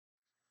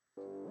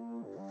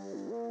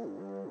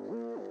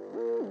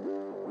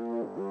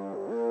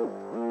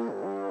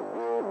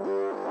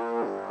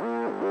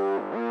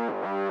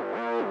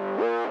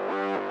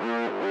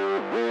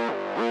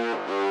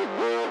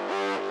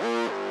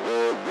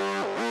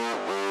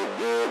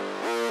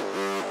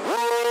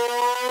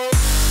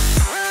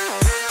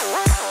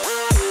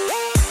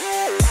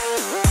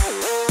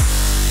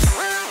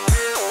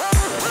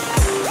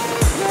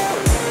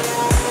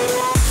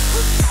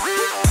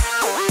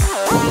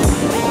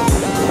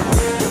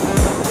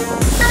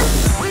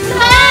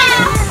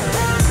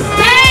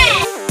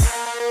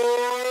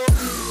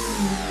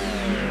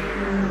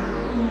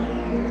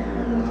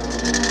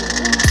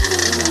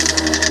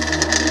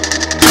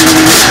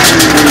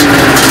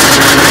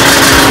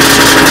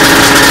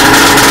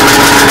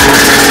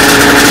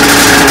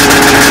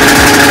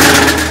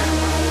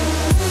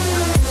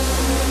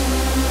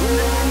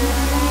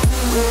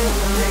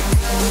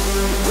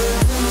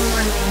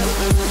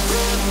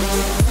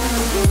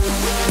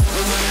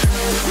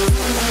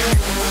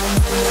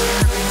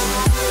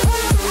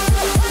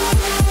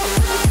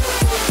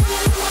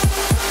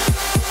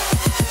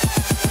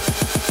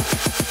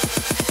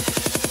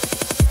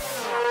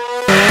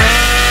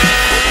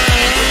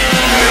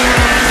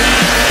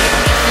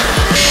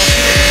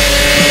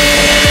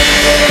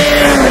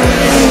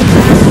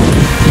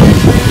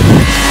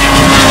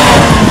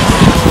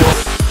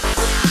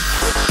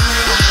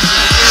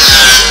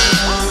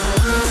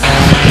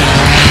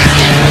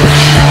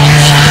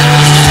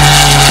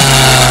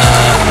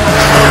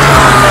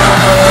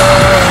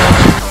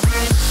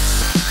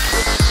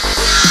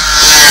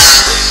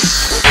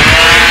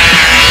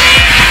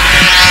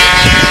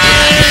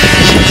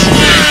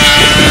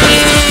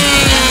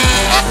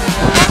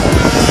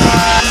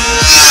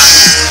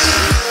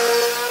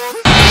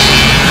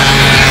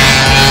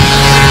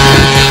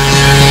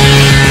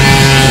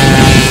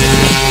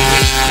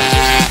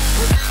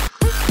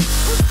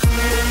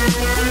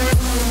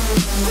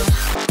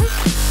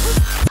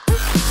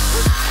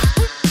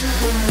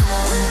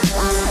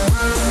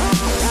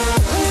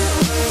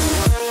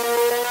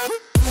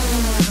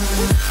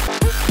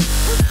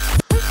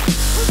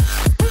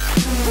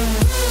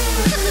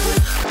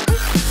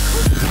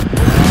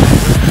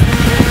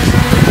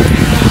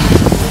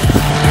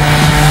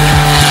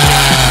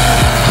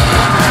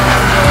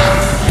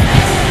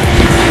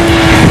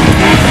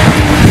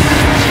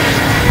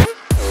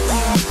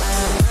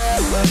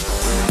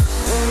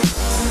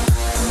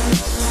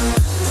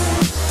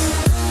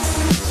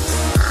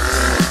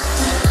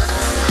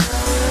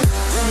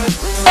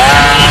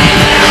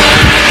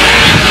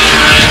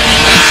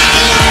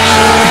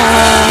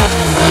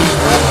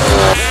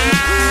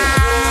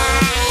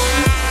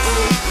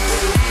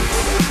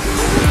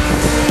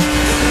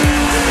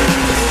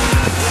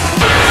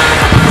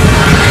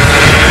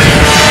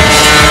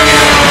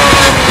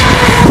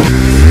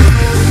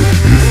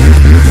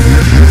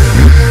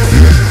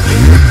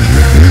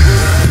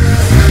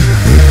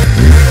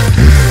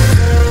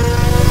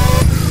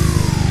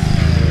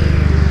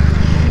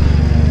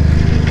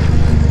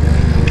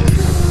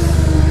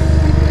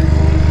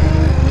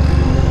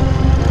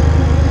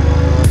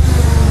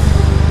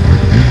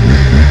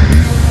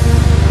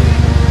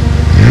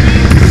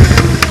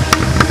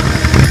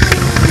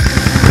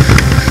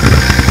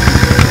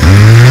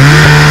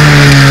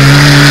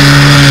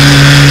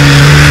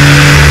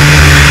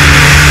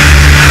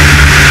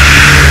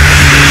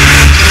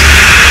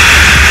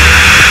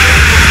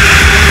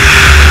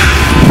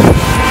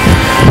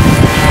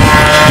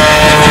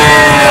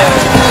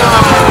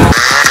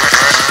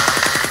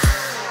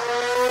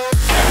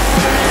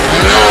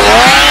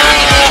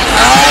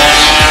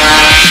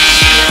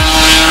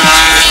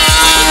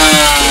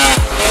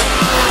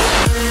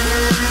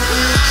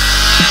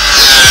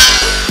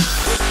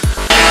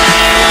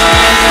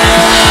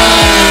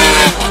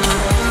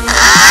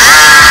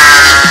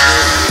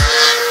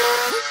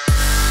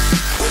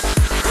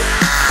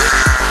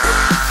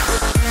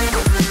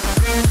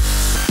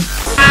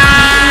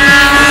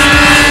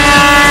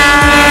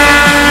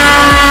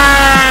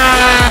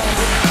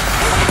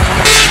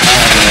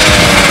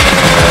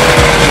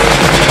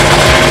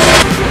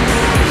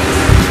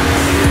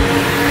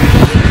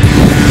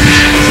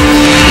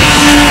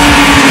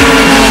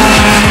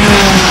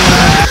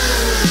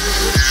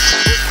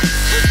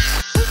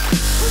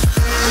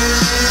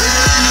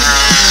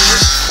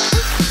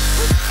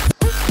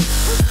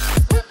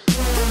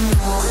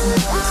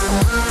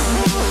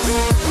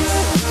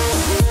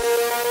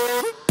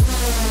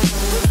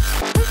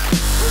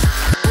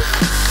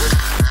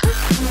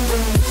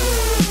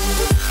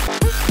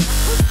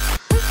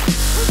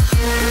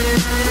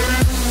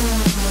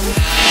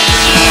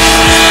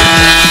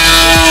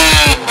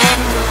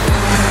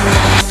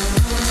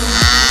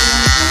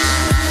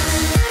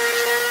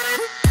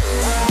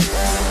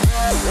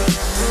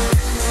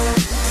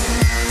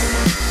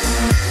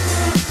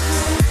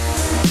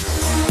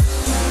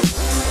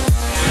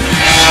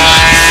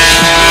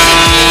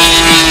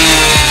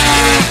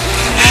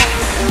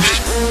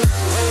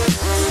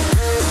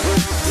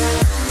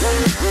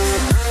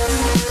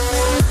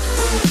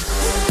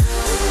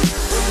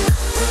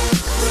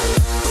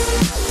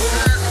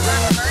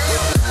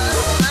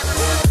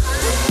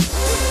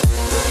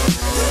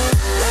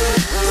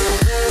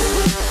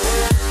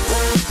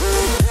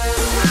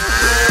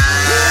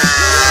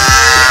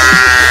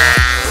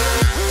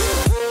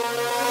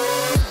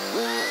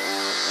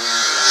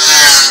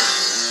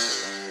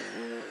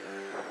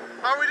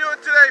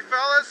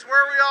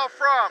all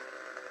from?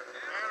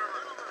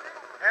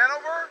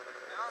 Hanover?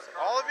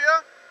 All of you?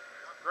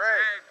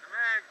 Great.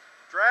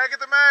 Drag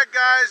at the mag,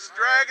 guys.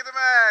 Drag at the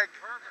mag.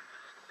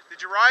 Did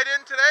you ride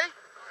in today?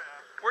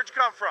 Where'd you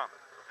come from?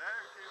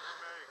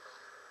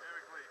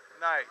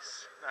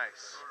 Nice,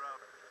 nice.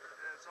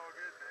 Yeah, it's all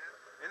good, man.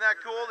 Isn't that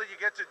cool that you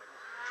get to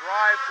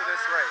drive to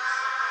this race?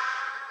 I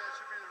think that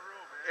should be the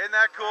rule, man. Isn't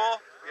that cool?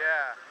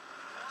 Yeah.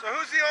 So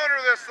who's the owner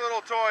of this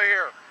little toy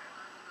here?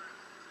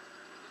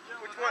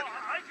 Which one?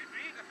 I could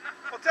be.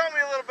 Well, tell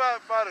me a little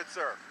bit about it,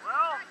 sir.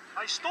 Well,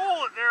 I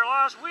stole it there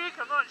last week.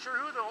 I'm not sure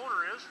who the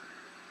owner is.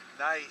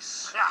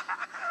 Nice.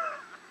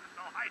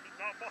 No, I did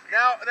not buy it.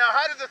 Now,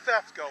 how did the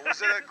theft go?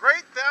 Was it a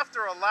great theft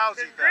or a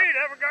lousy It's theft? great.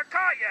 I haven't got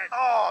caught yet.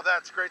 Oh,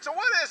 that's great. So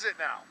what is it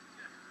now?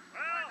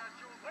 Well,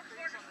 looks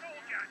like a snow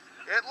jet.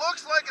 It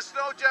looks like a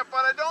snow jet,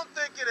 but I don't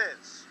think it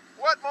is.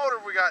 What motor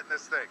have we got in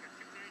this thing?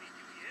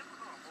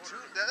 Is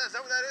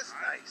that what that is?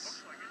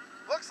 Nice.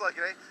 Looks like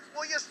it, eh?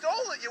 Well, you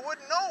stole it. You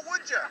wouldn't know,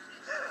 would you?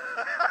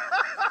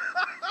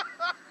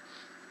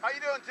 How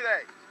you doing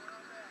today?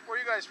 Where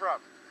are you guys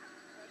from?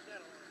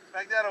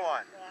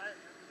 Magnetawan.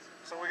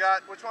 So we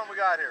got, which one we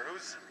got here? You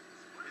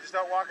just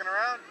out walking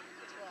around?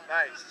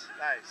 Nice,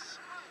 nice.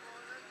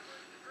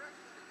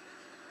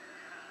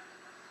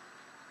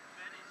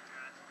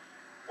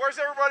 Where's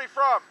everybody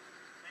from?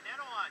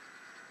 Magnetawan.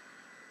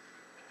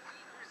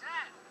 Where's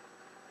that?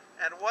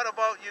 And what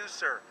about you,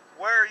 sir?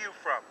 Where are you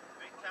from?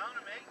 Big town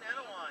of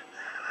Magnetawan.